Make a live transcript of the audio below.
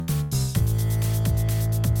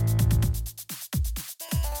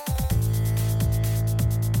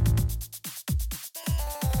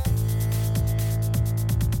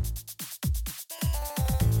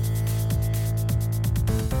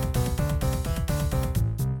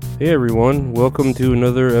Hey everyone, welcome to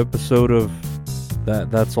another episode of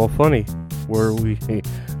That's All Funny, where we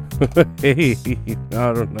hey,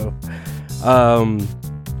 I don't know.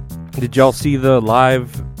 Did y'all see the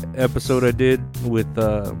live episode I did with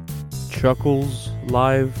Chuckles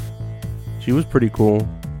live? She was pretty cool.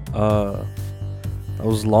 That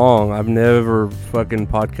was long. I've never fucking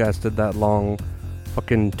podcasted that long.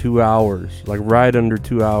 Fucking 2 hours, like right under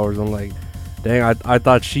 2 hours. I'm like, dang, I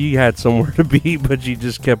thought she had somewhere to be, but she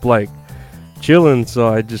just kept like chilling, so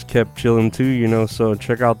I just kept chilling too, you know. So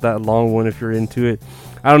check out that long one if you're into it.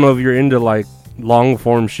 I don't know if you're into like long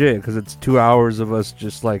form shit, because it's 2 hours of us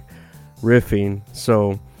just like riffing.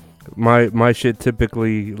 So my shit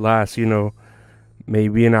typically lasts, you know,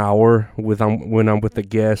 maybe an hour when I'm with a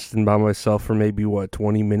guest and by myself for maybe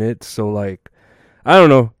 20 minutes. So like, I don't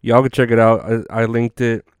know, y'all can check it out. I linked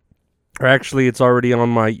it. Or actually, it's already on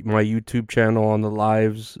my YouTube channel on the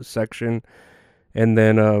lives section. And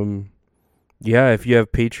then, yeah, if you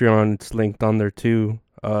have Patreon, it's linked on there too,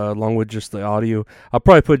 along with just the audio. I'll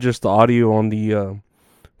probably put just the audio on the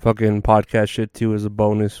fucking podcast shit too as a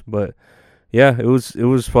bonus. But yeah, it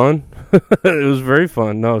was fun. It was very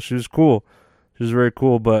fun. No, she was cool. She was very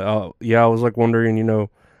cool. But yeah, I was like wondering, you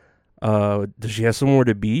know, does she have somewhere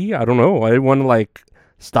to be? I don't know. I didn't want to like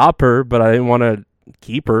stop her, but I didn't want to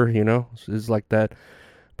keep her, you know. It's like that.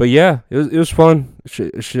 But yeah, it was fun.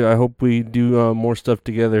 I hope we do more stuff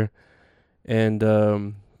together. And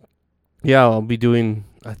yeah, I'll be doing,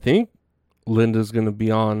 I think Linda's gonna be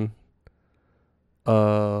on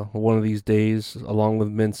one of these days along with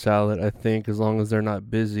Mint Salad, I think, as long as they're not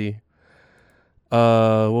busy.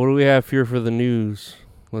 What do we have here for the news?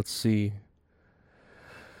 Let's see.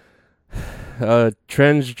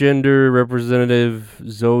 Transgender Representative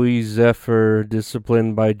Zoe Zephyr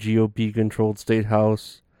disciplined by GOP-controlled state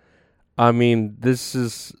house. I mean, this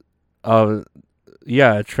is, transgender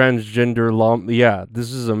law. Yeah,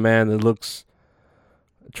 this is a man that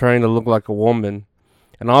trying to look like a woman.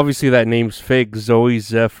 And obviously that name's fake, Zoe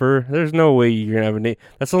Zephyr. There's no way you're going to have a name.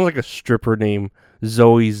 That sounds like a stripper name,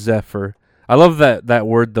 Zoe Zephyr. I love that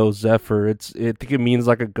word, though, Zephyr. I think it means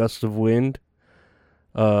like a gust of wind,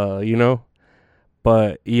 you know?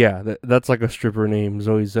 But yeah, that's like a stripper name,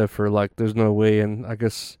 Zoe Zephyr. Like, there's no way. And I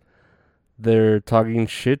guess they're talking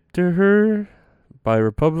shit to her by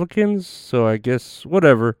Republicans. So I guess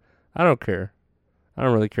whatever. I don't care. I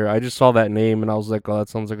don't really care. I just saw that name and I was like, oh, that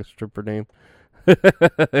sounds like a stripper name.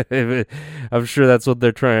 I'm sure that's what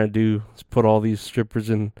they're trying to do, is put all these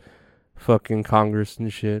strippers in fucking Congress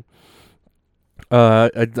and shit.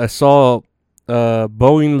 I saw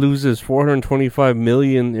Boeing loses $425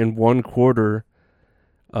 million in one quarter.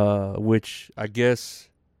 Which I guess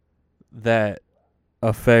that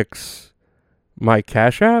affects my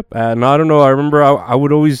Cash App. And I don't know. I remember I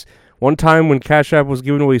would always, one time when Cash App was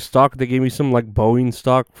giving away stock, they gave me some like Boeing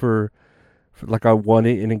stock for like, I won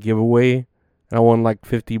it in a giveaway. And I won like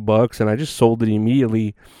 $50 and I just sold it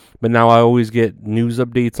immediately. But now I always get news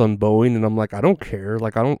updates on Boeing and I'm like, I don't care.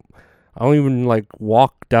 Like, I don't even like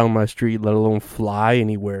walk down my street, let alone fly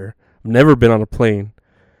anywhere. I've never been on a plane.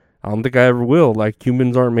 I don't think I ever will. Like,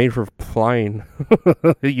 humans aren't made for flying.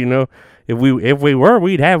 You know, if we were,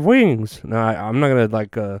 we'd have wings. No, I'm not gonna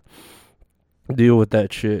like deal with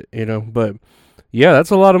that shit. You know, but yeah,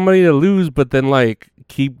 that's a lot of money to lose. But then like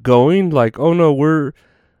keep going. Like, oh no, we're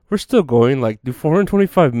still going. Like, do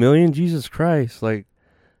 425 million? Jesus Christ! Like,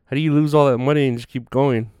 how do you lose all that money and just keep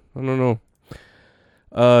going? I don't know.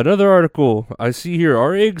 Another article I see here,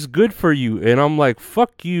 are eggs good for you? And I'm like,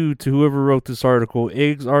 fuck you to whoever wrote this article.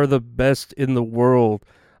 Eggs are the best in the world.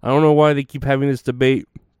 I don't know why they keep having this debate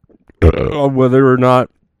on whether or not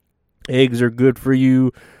eggs are good for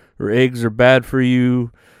you or eggs are bad for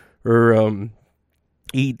you, or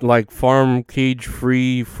eat like farm cage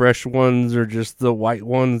free fresh ones or just the white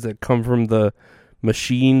ones that come from the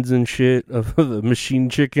machines and shit of the machine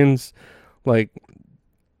chickens. Like,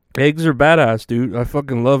 eggs are badass, dude. I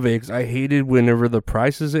fucking love eggs. I hated whenever the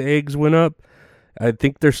prices of eggs went up. I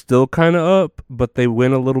think they're still kind of up, but they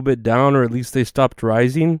went a little bit down, or at least they stopped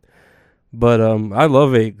rising. But I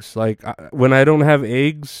love eggs. Like, when I don't have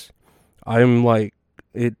eggs, I'm like,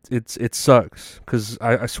 it sucks. Because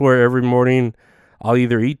I swear every morning I'll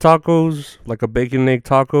either eat tacos, like a bacon and egg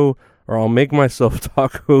taco, or I'll make myself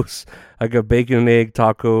tacos, like a bacon and egg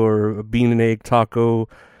taco or a bean and egg taco,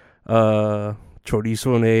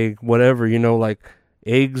 chorizo and egg, whatever, you know. Like,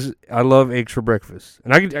 eggs, I love eggs for breakfast,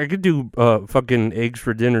 and I could do fucking eggs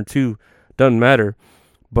for dinner too, doesn't matter.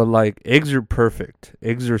 But like, eggs are perfect.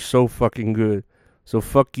 Eggs are so fucking good. So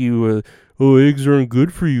fuck you. Oh, eggs aren't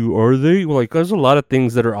good for you, are they? Well, like, there's a lot of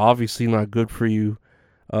things that are obviously not good for you.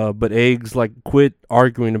 But eggs, like, quit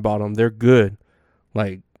arguing about them. They're good.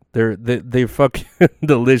 Like, they're fucking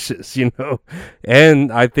delicious, you know.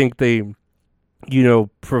 And I think they, you know,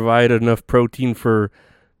 provide enough protein for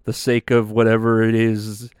the sake of whatever it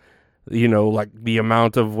is, you know, like the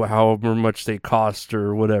amount of however much they cost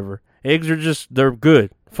or whatever. Eggs are just, they're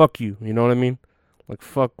good. Fuck you. You know what I mean? Like,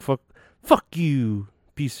 fuck you,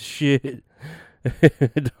 piece of shit.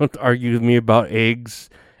 Don't argue with me about eggs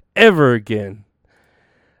ever again.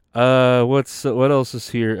 What else is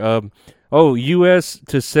here? U.S.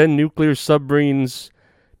 to send nuclear submarines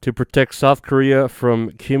to protect South Korea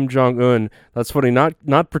from Kim Jong Un. That's funny.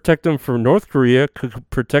 Not protect them from North Korea, could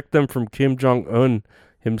protect them from Kim Jong Un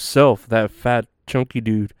himself. That fat chunky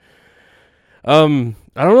dude. I don't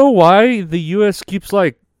know why the U.S. keeps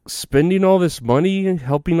like spending all this money and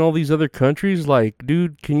helping all these other countries. Like,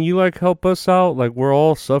 dude, can you like help us out? Like, we're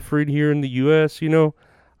all suffering here in the U.S. You know.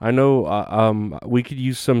 I know. We could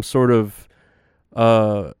use some sort of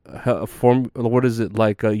form. What is it,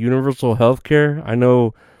 like universal health care? I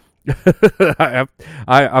know.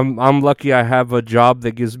 I'm lucky. I have a job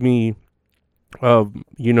that gives me,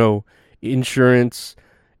 you know, insurance,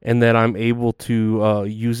 and that I'm able to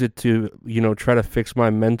use it to, you know, try to fix my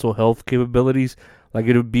mental health capabilities. Like,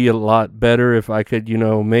 it would be a lot better if I could, you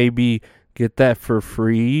know, maybe get that for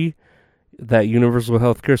free, that universal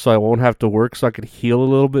health care, so I won't have to work, so I could heal a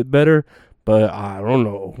little bit better. But I don't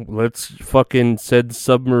know. Let's fucking send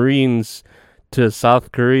submarines to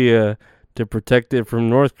South Korea to protect it from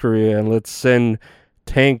North Korea, and let's send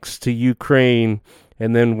tanks to Ukraine.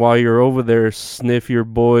 And then while you're over there, sniff your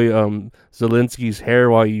boy Zelensky's hair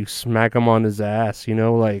while you smack him on his ass. You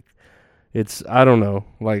know, like, it's, I don't know.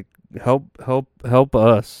 Like, help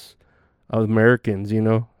us Americans. You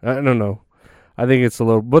know, I don't know. I think it's a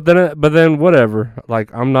little, but then whatever.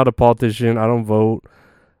 Like, I'm not a politician. I don't vote.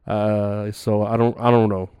 So I don't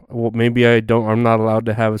know. Well, maybe I'm not allowed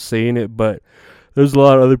to have a say in it, but there's a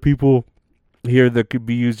lot of other people here that could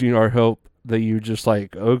be using our help that you're just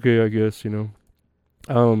like, okay, I guess, you know.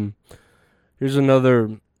 Here's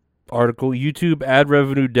another article. YouTube ad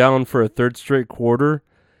revenue down for a third straight quarter.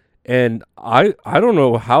 And I don't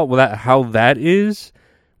know how that is.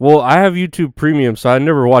 Well, I have YouTube Premium, so I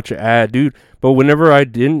never watch an ad, dude. But whenever I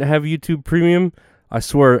didn't have YouTube Premium, I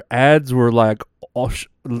swear ads were like,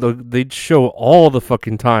 they'd show all the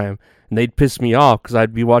fucking time, and they'd piss me off because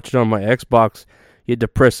I'd be watching on my Xbox. You had to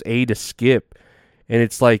press A to skip, and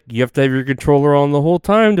it's like you have to have your controller on the whole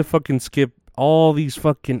time to fucking skip all these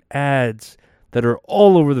fucking ads that are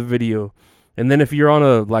all over the video. And then if you're on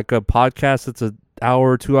a podcast that's an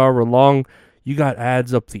hour or 2 hour long, you got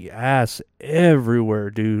ads up the ass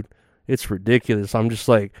everywhere, dude. It's ridiculous. I'm just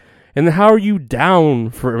like, and how are you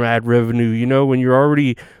down for ad revenue, you know, when you're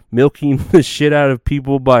already milking the shit out of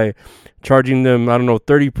people by charging them, I don't know,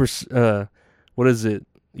 30%, what is it?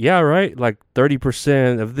 Yeah, right? Like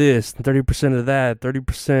 30% of this, 30% of that,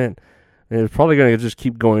 30%. And it's probably going to just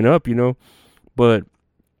keep going up, you know? But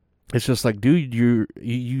it's just like, dude,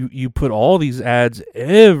 you put all these ads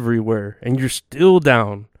everywhere and you're still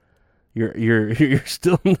down. You're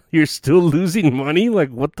still losing money? Like,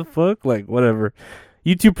 what the fuck? Like, whatever.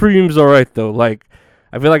 YouTube Premium's alright though. Like,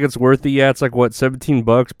 I feel like it's worth it. Yeah, it's like what,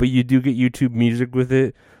 $17, but you do get YouTube Music with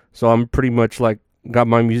it. So I'm pretty much like got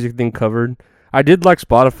my music thing covered. I did like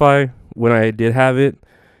Spotify when I did have it,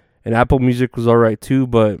 and Apple Music was alright too,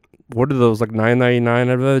 but what are those, like $9.99?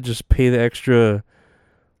 I'd rather just pay the extra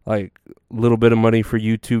like little bit of money for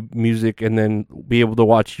YouTube Music and then be able to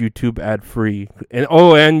watch YouTube ad free.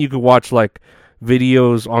 And you could watch like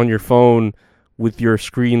videos on your phone with your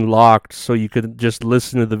screen locked, so you could just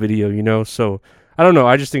listen to the video, you know? So I don't know,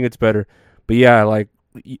 I just think it's better. But yeah, like,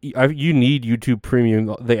 you need YouTube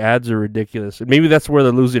Premium. The ads are ridiculous. And maybe that's where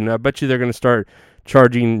they're losing. I bet you they're going to start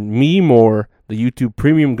charging me more, the YouTube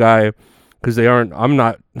Premium guy, because I'm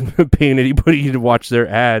not paying anybody to watch their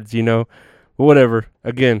ads, you know? But whatever.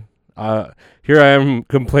 Again, here I am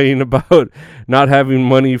complaining about not having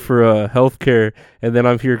money for healthcare, and then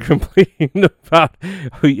I'm here complaining about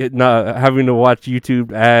not having to watch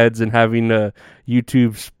YouTube ads and having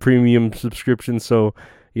YouTube's premium subscription. So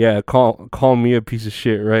yeah, call me a piece of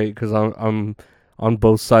shit, right? Because I'm on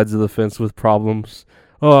both sides of the fence with problems.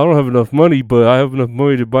 Oh, I don't have enough money, but I have enough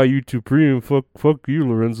money to buy YouTube Premium. Fuck you,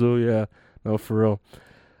 Lorenzo. Yeah, no, for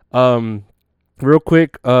real. Real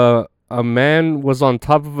quick, a man was on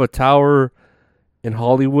top of a tower in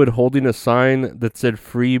Hollywood holding a sign that said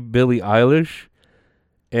 "Free Billie Eilish,"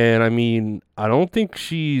 and I mean, I don't think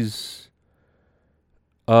she's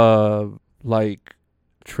like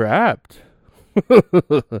trapped.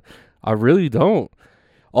 I really don't.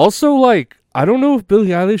 Also, like, I don't know if Billie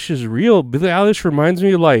Eilish is real. Billie Eilish reminds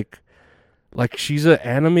me like she's an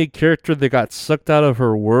anime character that got sucked out of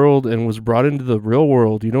her world and was brought into the real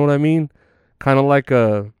world. You know what I mean? Kind of like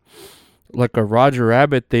a Roger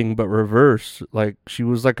Rabbit thing, but reverse. Like she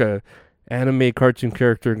was like a anime cartoon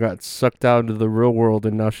character and got sucked out into the real world,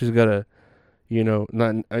 and now she's got a,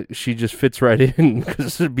 not she just fits right in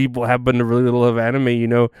because people happen to really love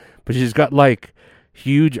anime. But she's got like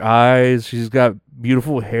huge eyes. She's got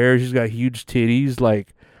beautiful hair. She's got huge titties.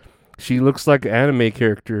 Like she looks like an anime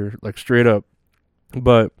character, like straight up.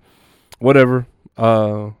 But whatever.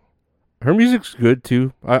 Her music's good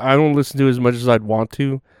too. I don't listen to it as much as I'd want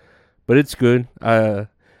to, but it's good.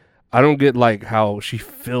 I don't get like how she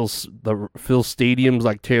fills stadiums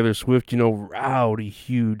like Taylor Swift, rowdy,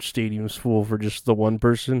 huge stadiums full for just the one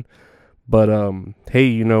person. But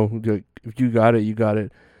hey, if you got it, you got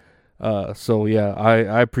it. So yeah,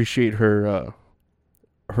 I appreciate her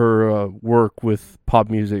work with pop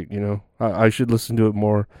music. I should listen to it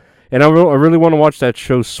more, and I really want to watch that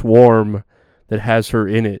show Swarm that has her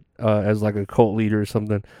in it as like a cult leader or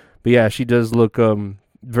something. But yeah, she does look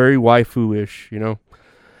very waifu-ish,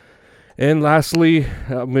 And lastly,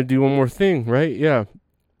 I'm gonna do one more thing, right? Yeah,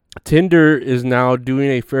 Tinder is now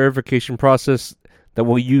doing a verification process that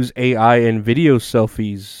will use AI and video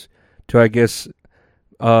selfies to, I guess,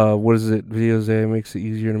 what is it? Videos AI makes it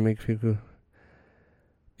easier to make people.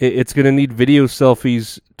 It's gonna need video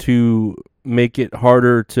selfies to make it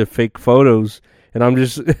harder to fake photos. And I'm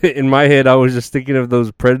just, in my head, I was just thinking of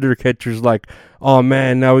those predator catchers like, oh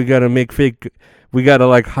man, now we gotta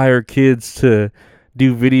like hire kids to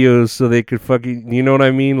do videos so they could fucking, you know what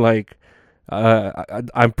I mean? Like,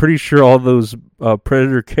 I'm pretty sure all those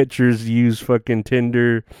predator catchers use fucking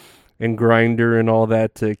Tinder and Grindr and all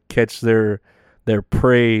that to catch their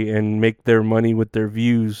prey and make their money with their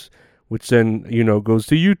views, which then, goes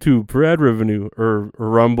to YouTube for ad revenue or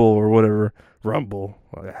Rumble or whatever. Rumble.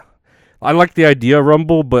 Oh, yeah. I like the idea of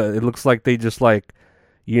Rumble, but it looks like they just like,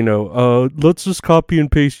 let's just copy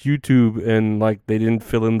and paste YouTube, and like they didn't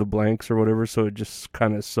fill in the blanks or whatever, so it just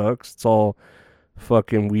kind of sucks. It's all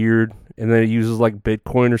fucking weird, and then it uses like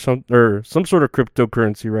Bitcoin or some sort of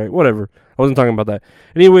cryptocurrency, right? Whatever. I wasn't talking about that.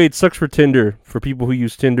 Anyway, it sucks for Tinder, for people who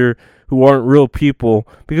use Tinder who aren't real people,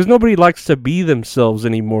 because nobody likes to be themselves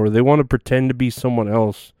anymore. They want to pretend to be someone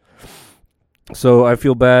else. So I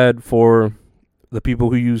feel bad for the people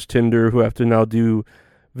who use Tinder who have to now do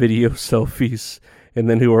video selfies, and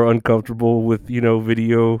then who are uncomfortable with,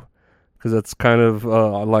 video, because that's kind of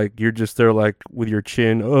like you're just there like with your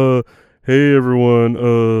chin, hey everyone,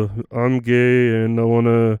 I'm gay and I want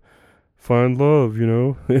to find love,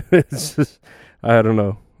 It's just, I don't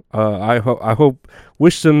know. I hope,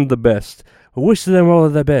 wish them the best. I wish them all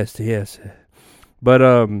of the best, yes. But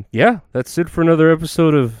yeah, that's it for another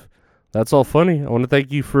episode of That's All Funny. I want to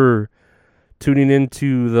thank you for tuning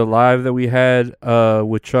into the live that we had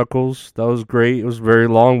with Chuckles. That was great. It was very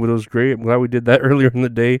long, but it was great. I'm glad we did that earlier in the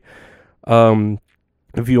day.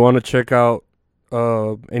 If you want to check out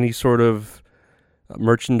any sort of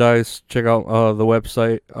merchandise, check out the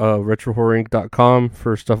website, retrohorrorinc.com,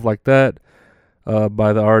 for stuff like that,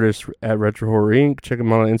 by the artist at Retro Horror Inc. Check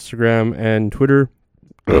them out on Instagram and Twitter.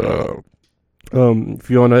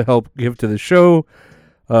 If you want to help give to the show,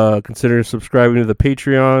 consider subscribing to the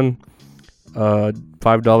Patreon.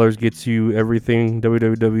 $5 gets you everything.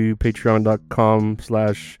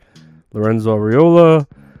 www.patreon.com/Lorenzo Ariola.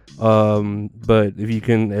 But if you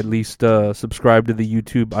can at least subscribe to the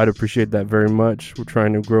YouTube, I'd appreciate that very much. We're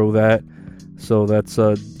trying to grow that. So that's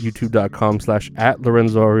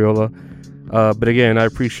youtube.com/@Lorenzo Ariola. But again, I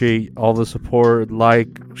appreciate all the support. Like,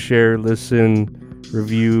 share, listen,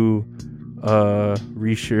 review,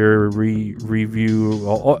 reshare, review,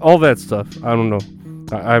 all that stuff. I don't know.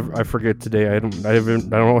 I forget today. I don't have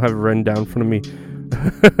it written down in front of me.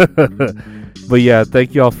 But yeah,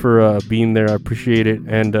 thank y'all for being there. I appreciate it,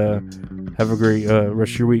 and have a great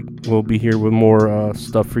rest of your week. We'll be here with more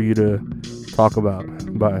stuff for you to talk about.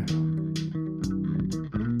 Bye.